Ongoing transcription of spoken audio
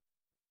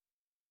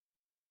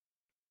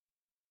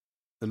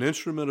An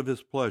Instrument of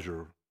His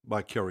Pleasure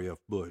by Carrie F.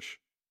 Bush.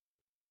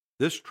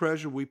 This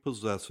treasure we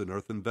possess in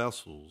earthen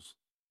vessels,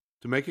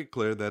 to make it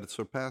clear that its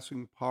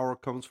surpassing power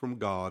comes from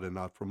God and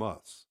not from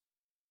us.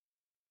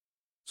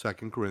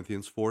 2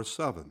 Corinthians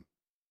 4:7.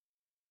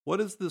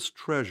 What is this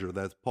treasure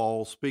that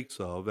Paul speaks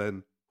of,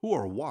 and who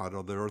or what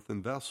are the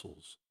earthen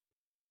vessels?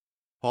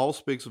 Paul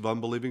speaks of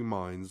unbelieving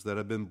minds that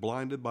have been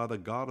blinded by the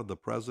God of the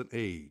present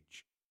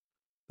age,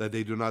 that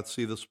they do not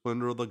see the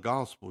splendor of the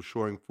gospel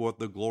showing forth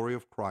the glory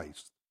of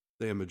Christ,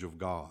 the image of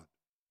God.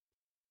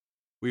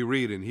 We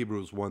read in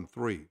Hebrews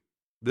 1:3,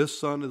 this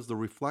Son is the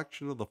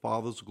reflection of the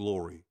Father's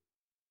glory,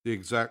 the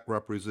exact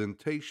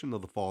representation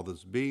of the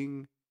Father's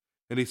being,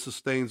 and he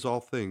sustains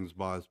all things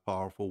by his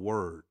powerful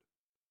word.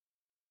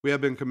 We have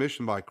been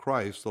commissioned by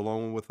Christ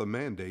along with a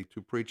mandate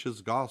to preach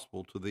his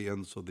gospel to the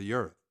ends of the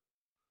earth.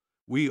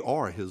 We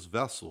are his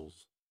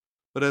vessels,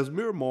 but as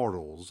mere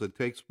mortals, it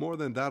takes more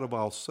than that of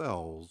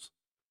ourselves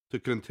to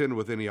contend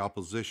with any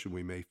opposition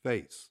we may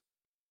face.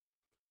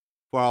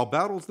 For our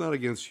battle is not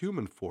against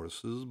human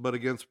forces, but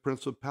against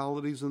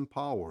principalities and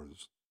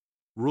powers,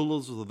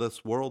 rulers of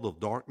this world of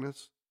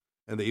darkness,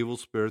 and the evil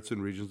spirits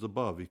in regions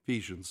above.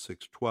 Ephesians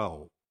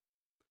 6:12.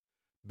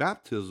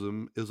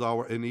 Baptism is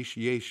our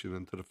initiation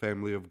into the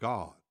family of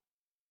God.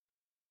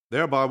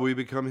 Thereby we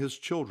become his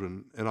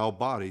children, and our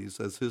bodies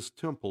as his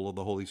temple of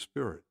the Holy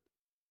Spirit.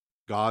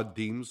 God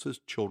deems his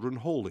children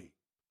holy.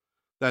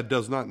 That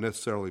does not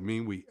necessarily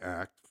mean we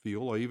act,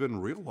 feel, or even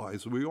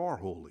realize we are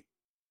holy.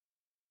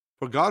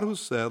 For God, who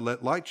said,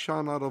 let light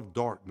shine out of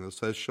darkness,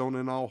 has shone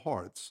in our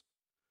hearts,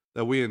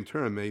 that we in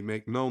turn may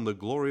make known the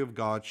glory of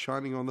God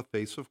shining on the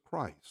face of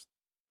Christ.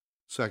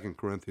 2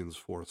 Corinthians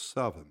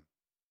 4:7.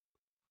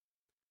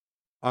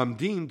 I'm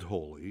deemed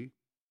holy,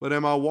 but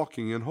am I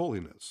walking in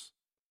holiness?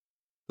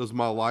 Does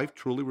my life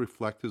truly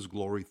reflect his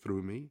glory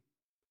through me?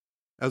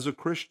 As a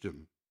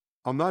Christian,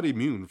 I'm not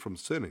immune from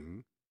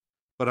sinning,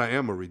 but I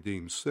am a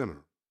redeemed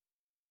sinner.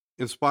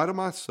 In spite of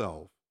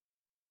myself,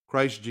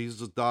 Christ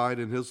Jesus died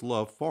in his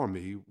love for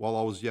me while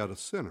I was yet a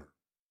sinner.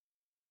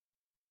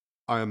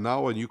 I am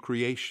now a new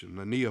creation,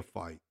 a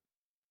neophyte,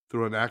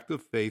 through an act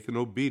of faith and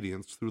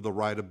obedience through the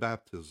rite of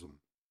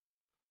baptism.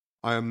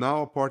 I am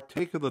now a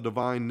partaker of the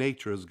divine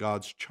nature as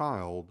God's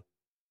child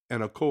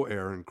and a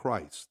co-heir in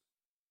Christ.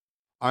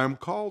 I am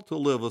called to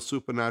live a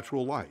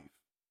supernatural life.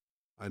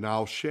 I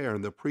now share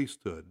in the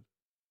priesthood,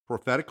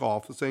 prophetic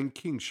office, and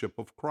kingship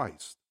of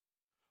Christ.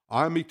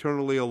 I am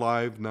eternally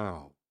alive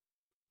now.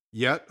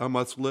 Yet I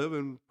must live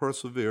and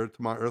persevere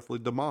to my earthly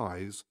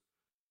demise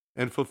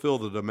and fulfill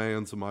the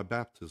demands of my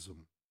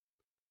baptism.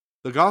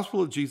 The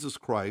gospel of Jesus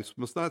Christ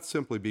must not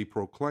simply be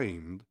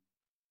proclaimed,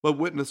 but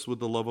witnessed with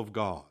the love of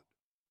God.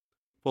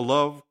 For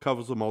love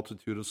covers a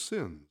multitude of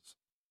sins.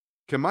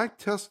 Can my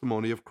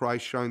testimony of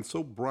Christ shine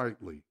so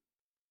brightly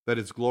that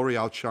its glory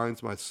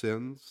outshines my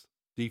sins,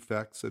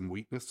 defects, and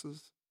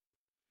weaknesses?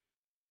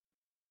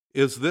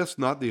 Is this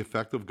not the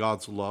effect of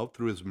God's love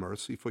through his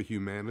mercy for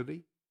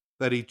humanity,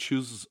 that he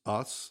chooses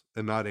us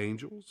and not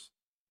angels?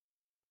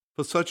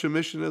 For such a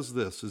mission as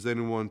this, is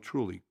anyone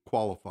truly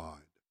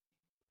qualified?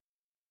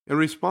 In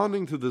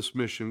responding to this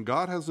mission,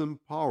 God has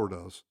empowered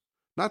us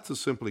not to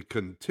simply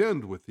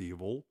contend with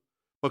evil,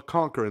 but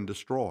conquer and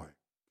destroy.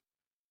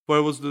 For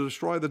it was to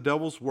destroy the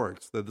devil's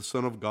works that the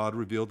Son of God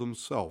revealed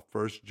himself.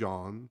 1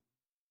 John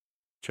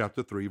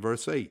chapter 3,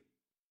 verse 8.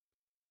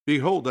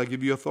 Behold, I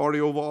give you authority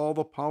over all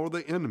the power of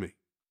the enemy.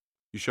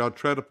 You shall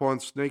tread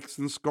upon snakes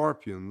and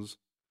scorpions,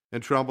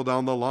 and trample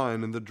down the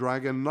lion and the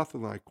dragon,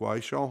 nothing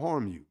likewise shall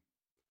harm you.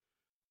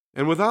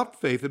 And without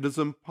faith it is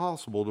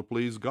impossible to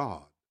please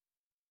God.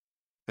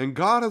 And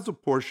God has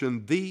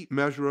apportioned the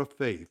measure of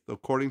faith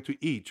according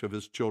to each of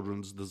his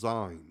children's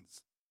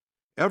designs.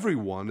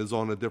 Everyone is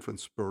on a different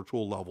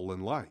spiritual level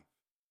in life.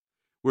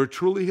 We're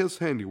truly his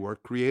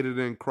handiwork, created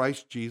in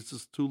Christ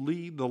Jesus to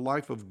lead the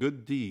life of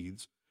good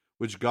deeds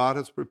which God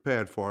has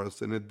prepared for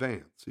us in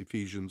advance.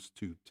 Ephesians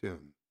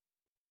 2:10.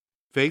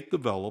 Faith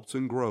develops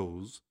and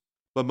grows,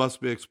 but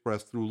must be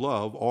expressed through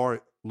love or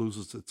it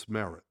loses its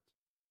merit.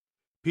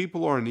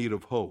 People are in need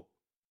of hope,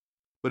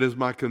 but is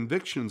my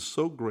conviction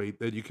so great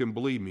that you can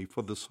believe me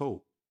for this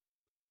hope?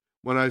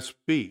 When I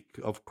speak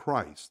of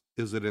Christ,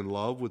 is it in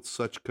love with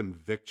such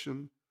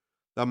conviction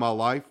that my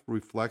life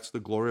reflects the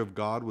glory of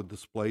God with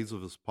displays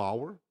of his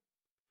power?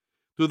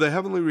 Do the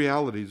heavenly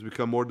realities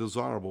become more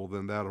desirable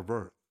than that of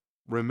earth?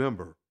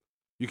 Remember,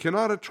 you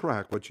cannot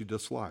attract what you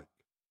dislike.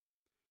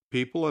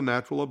 People are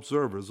natural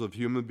observers of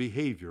human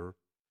behavior,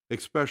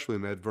 especially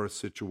in adverse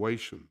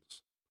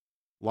situations.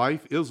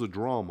 Life is a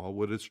drama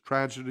with its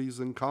tragedies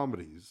and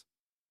comedies.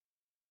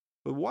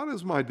 But what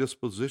is my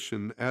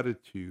disposition,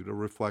 attitude, a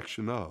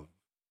reflection of?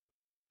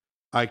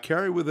 I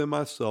carry within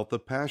myself the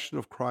passion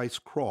of Christ's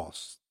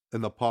cross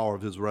and the power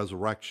of his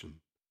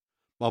resurrection.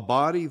 My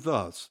body,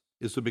 thus,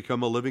 is to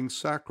become a living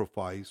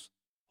sacrifice,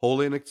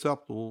 holy and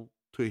acceptable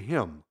to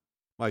him,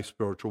 my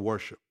spiritual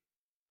worship.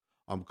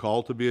 I'm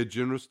called to be a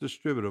generous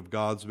distributor of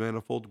God's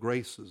manifold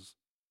graces,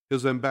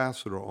 his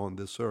ambassador on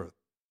this earth.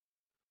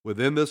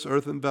 Within this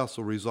earthen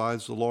vessel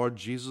resides the Lord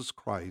Jesus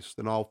Christ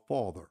and our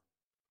Father,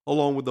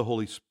 along with the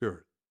Holy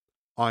Spirit.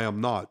 I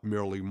am not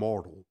merely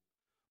mortal,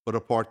 but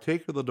a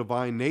partaker of the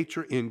divine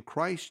nature in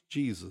Christ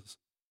Jesus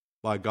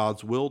by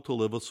God's will to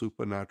live a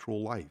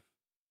supernatural life.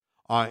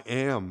 I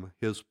am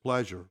his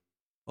pleasure,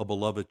 a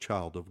beloved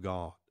child of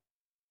God.